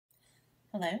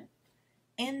Hello.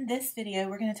 In this video,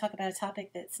 we're going to talk about a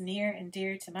topic that's near and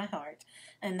dear to my heart,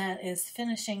 and that is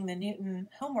finishing the Knewton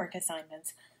homework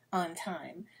assignments on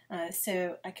time.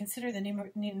 So I consider the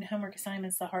Knewton homework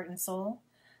assignments the heart and soul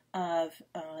of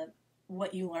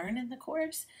what you learn in the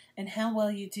course, and how well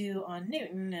you do on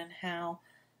Knewton and how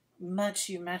much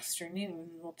you master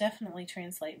Knewton will definitely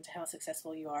translate into how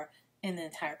successful you are in the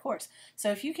entire course. So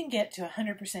if you can get to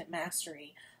 100%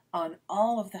 mastery on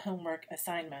all of the homework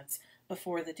assignments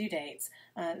before the due dates,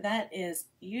 that is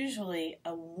usually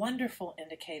a wonderful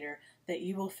indicator that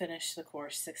you will finish the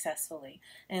course successfully.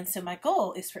 And so my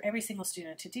goal is for every single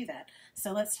student to do that.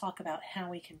 So let's talk about how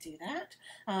we can do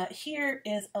that. Here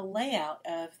is a layout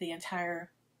of the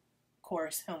entire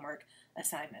course homework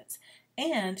assignments.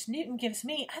 And Knewton gives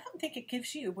me, I don't think it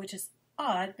gives you, which is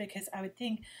odd because I would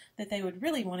think that they would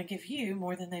really want to give you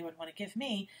more than they would want to give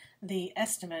me the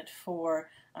estimate for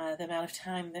the amount of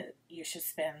time that you should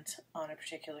spend on a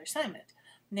particular assignment.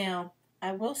 Now,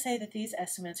 I will say that these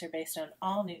estimates are based on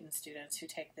all Knewton students who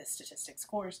take this statistics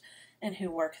course and who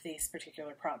work these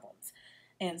particular problems.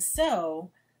 And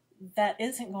so that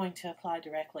isn't going to apply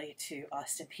directly to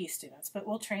Austin Peay students, but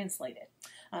we'll translate it.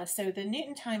 So the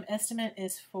Knewton time estimate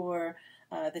is for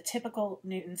the typical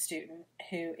Knewton student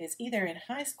who is either in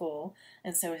high school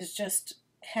and so has just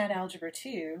had Algebra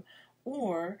 2,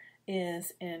 or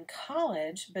is in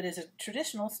college but is a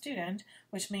traditional student,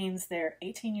 which means they're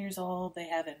 18 years old, they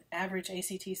have an average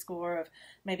ACT score of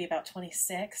maybe about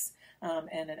 26,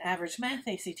 and an average math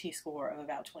ACT score of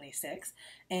about 26,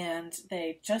 and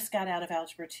they just got out of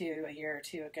Algebra 2 a year or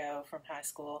two ago from high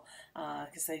school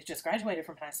because they just graduated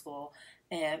from high school.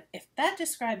 And if that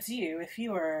describes you, if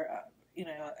you are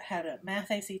had a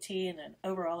math ACT and an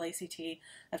overall ACT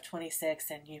of 26,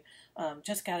 and you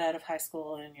just got out of high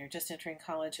school and you're just entering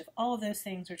college, if all of those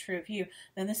things are true of you,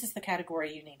 then this is the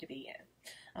category you need to be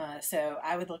in. So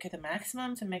I would look at the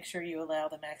maximum to make sure you allow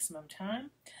the maximum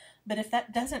time. But if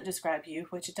that doesn't describe you,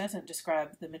 which it doesn't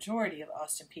describe the majority of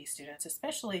Austin Peay students,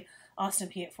 especially Austin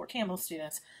Peay at Fort Campbell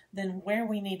students, then where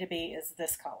we need to be is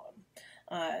this column.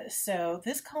 So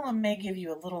this column may give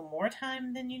you a little more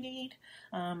time than you need,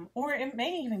 or it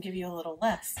may even give you a little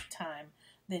less time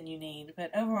than you need.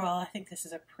 But overall, I think this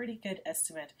is a pretty good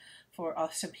estimate for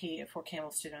Austin Peay at Fort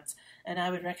Campbell students, and I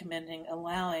would recommend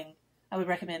allowing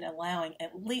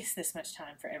at least this much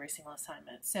time for every single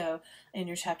assignment. So in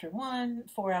your Chapter 1,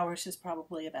 4 hours is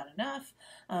probably about enough.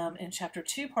 In Chapter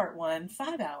 2, Part 1,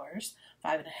 5 hours,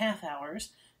 5.5 hours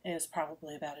is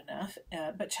probably about enough.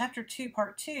 But Chapter 2,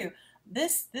 Part 2,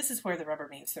 this is where the rubber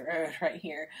meets the road right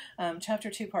here. Chapter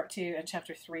 2, Part 2 and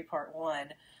Chapter 3, Part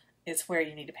 1 is where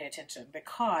you need to pay attention,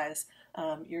 because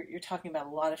you're talking about a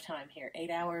lot of time here. 8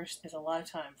 hours is a lot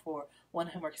of time for one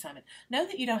homework assignment. Know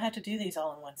that you don't have to do these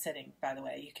all in one sitting, by the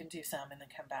way. You can do some and then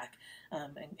come back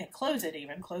and close it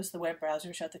even. Close the web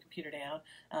browser, shut the computer down,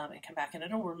 and come back, and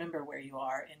it'll remember where you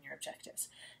are in your objectives.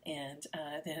 And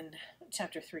then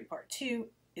Chapter 3, Part 2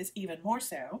 is even more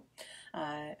so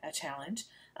a challenge.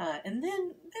 And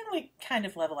then we kind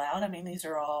of level out. I mean, these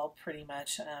are all pretty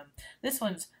much, this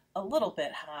one's a little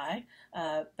bit high,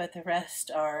 but the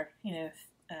rest are,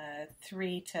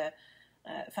 3 to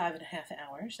 5.5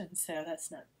 hours, and so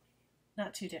that's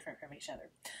not too different from each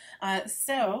other.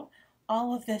 So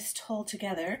all of this told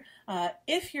together,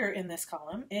 if you're in this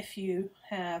column, if you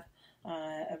have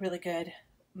a really good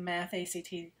math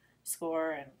ACT score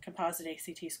and composite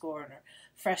ACT score and are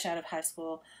fresh out of high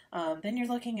school, then you're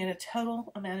looking at a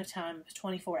total amount of time of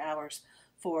 24 hours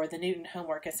for the Knewton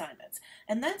homework assignments.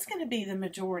 And that's going to be the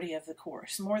majority of the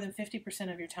course, more than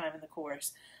 50% of your time in the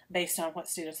course, based on what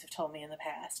students have told me in the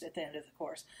past at the end of the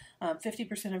course.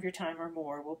 50% of your time or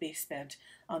more will be spent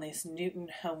on these Knewton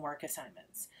homework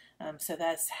assignments. So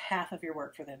that's half of your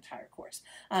work for the entire course.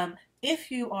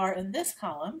 If you are in this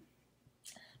column,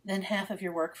 then half of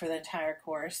your work for the entire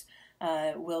course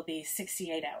will be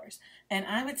 68 hours. And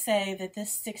I would say that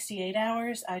this 68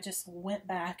 hours, I just went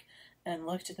back and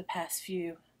looked at the past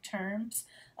few terms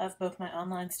of both my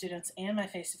online students and my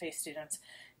face-to-face students,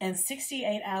 and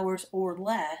 68 hours or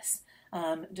less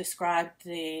described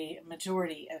the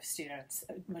majority of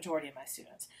my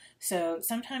students. So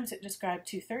sometimes it described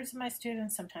 2/3 of my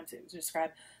students, sometimes it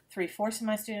described 3/4 of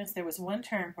my students. There was one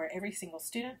term where every single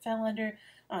student fell under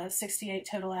 68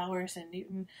 total hours in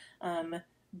Knewton,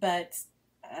 but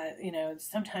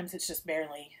sometimes it's just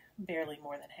barely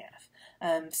more than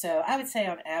half. So I would say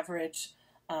on average,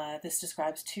 this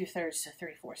describes 2/3 to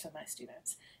 3/4 of my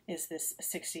students is this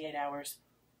 68 hours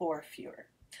or fewer.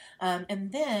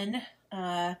 And then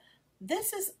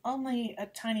this is only a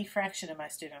tiny fraction of my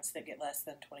students that get less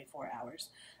than 24 hours.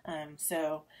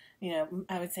 So,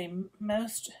 I would say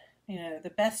most, the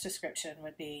best description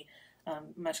would be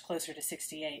much closer to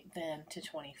 68 than to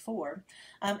 24.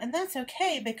 And that's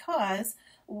okay because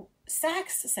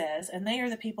SACS says, and they are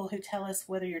the people who tell us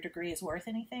whether your degree is worth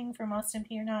anything from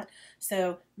AustMP or not,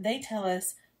 so they tell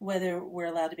us whether we're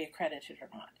allowed to be accredited or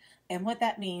not. And what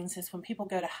that means is when people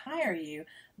go to hire you,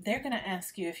 they're going to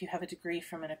ask you if you have a degree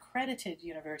from an accredited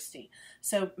university.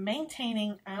 So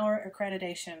maintaining our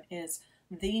accreditation is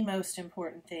the most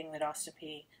important thing that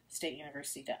AustMP State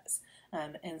University does.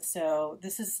 And so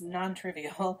this is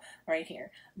non-trivial right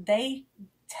here. They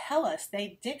tell us,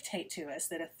 they dictate to us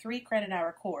that a 3 credit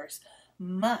hour course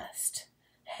must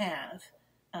have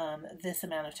this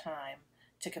amount of time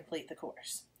to complete the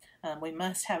course. We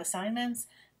must have assignments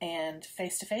and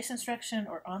face-to-face instruction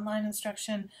or online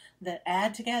instruction that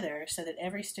add together so that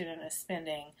every student is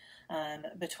spending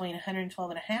between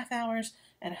 112.5 hours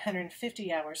and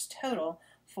 150 hours total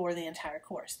for the entire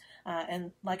course.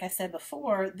 And like I said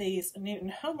before, these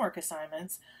Knewton homework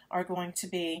assignments are going to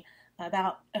be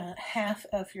about half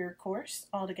of your course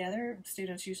altogether.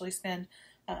 Students usually spend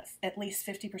at least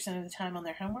 50% of the time on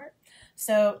their homework.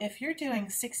 So if you're doing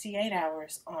 68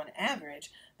 hours on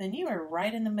average, then you are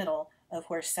right in the middle of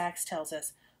where SACS tells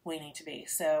us we need to be.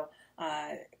 So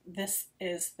this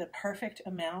is the perfect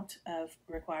amount of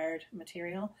required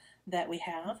material that we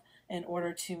have in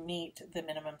order to meet the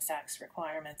minimum SACS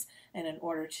requirements and in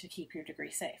order to keep your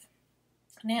degree safe.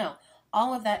 Now,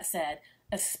 all of that said,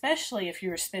 especially if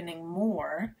you're spending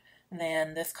more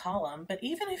than this column, but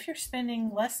even if you're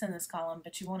spending less than this column,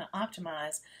 but you want to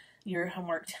optimize your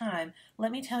homework time,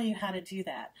 let me tell you how to do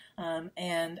that.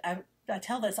 And I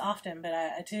tell this often, but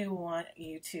I do want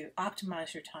you to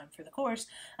optimize your time for the course,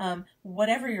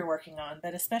 whatever you're working on,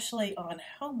 but especially on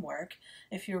homework.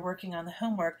 If you're working on the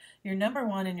homework, your number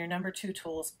 1 and your number 2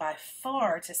 tools by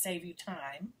far to save you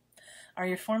time are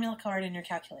your formula card and your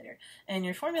calculator. And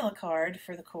your formula card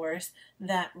for the course,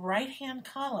 that right-hand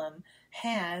column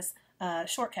has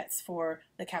shortcuts for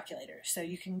the calculator. So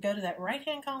you can go to that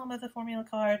right-hand column of the formula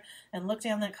card and look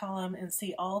down that column and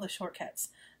see all the shortcuts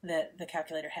that the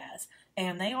calculator has.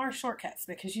 And they are shortcuts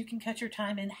because you can cut your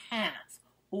time in half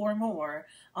or more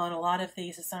on a lot of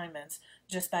these assignments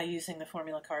just by using the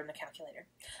formula card and the calculator.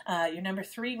 Your number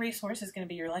 3 resource is going to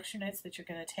be your lecture notes that you're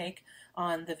going to take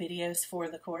on the videos for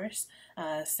the course.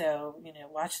 So,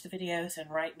 watch the videos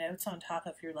and write notes on top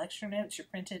of your lecture notes, your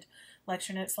printed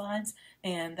lecture note slides,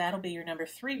 and that'll be your number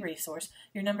 3 resource.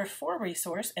 Your number 4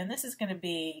 resource, and this is going to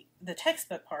be, the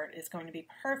textbook part is going to be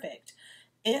perfect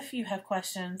if you have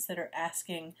questions that are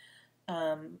asking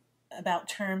about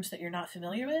terms that you're not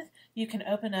familiar with. You can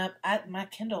open up, my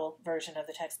Kindle version of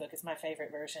the textbook is my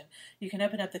favorite version. You can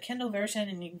open up the Kindle version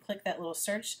and you can click that little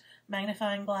search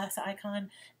magnifying glass icon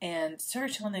and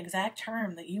search on the exact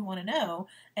term that you want to know,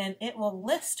 and it will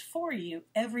list for you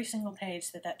every single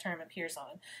page that term appears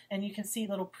on. And you can see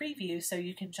little previews so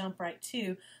you can jump right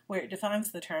to where it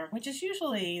defines the term, which is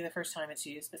usually the first time it's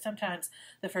used, but sometimes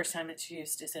the first time it's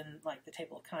used is in like the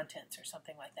table of contents or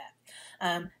something like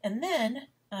that. And then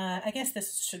I guess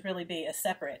this should really be a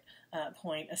separate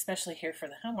point, especially here for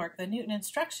the homework, the Knewton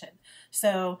instruction.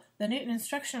 So the Knewton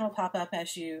instruction will pop up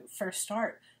as you first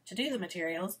start to do the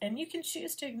materials, and you can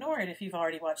choose to ignore it if you've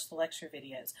already watched the lecture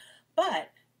videos.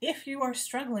 But if you are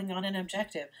struggling on an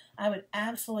objective, I would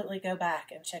absolutely go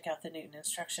back and check out the Knewton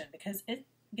instruction because it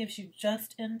gives you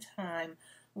just-in-time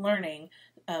learning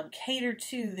catered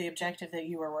to the objective that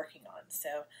you are working on.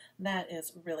 So that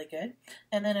is really good.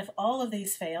 And then if all of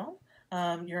these fail,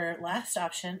 your last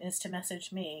option is to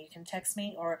message me. You can text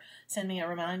me or send me a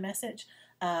remind message.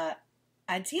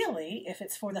 Ideally, if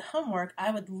it's for the homework,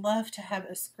 I would love to have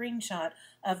a screenshot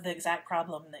of the exact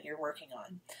problem that you're working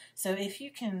on. So if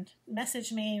you can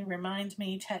message me, remind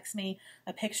me, text me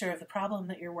a picture of the problem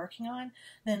that you're working on,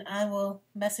 then I will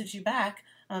message you back.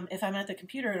 If I'm at the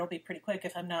computer, it'll be pretty quick.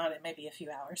 If I'm not, it may be a few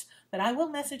hours. But I will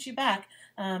message you back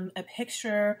a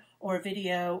picture or a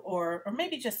video or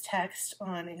maybe just text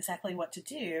on exactly what to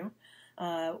do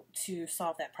to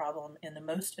solve that problem in the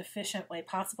most efficient way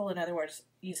possible. In other words,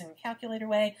 using the calculator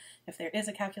way, if there is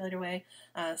a calculator way.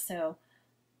 So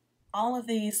all of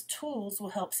these tools will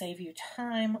help save you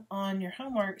time on your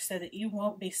homework so that you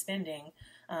won't be spending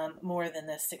more than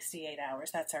the 68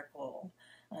 hours. That's our goal.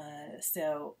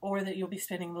 Or that you'll be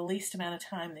spending the least amount of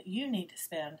time that you need to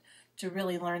spend to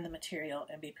really learn the material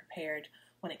and be prepared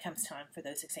when it comes time for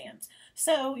those exams.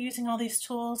 So using all these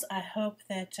tools, I hope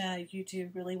that you do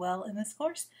really well in this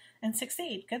course and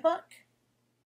succeed. Good luck!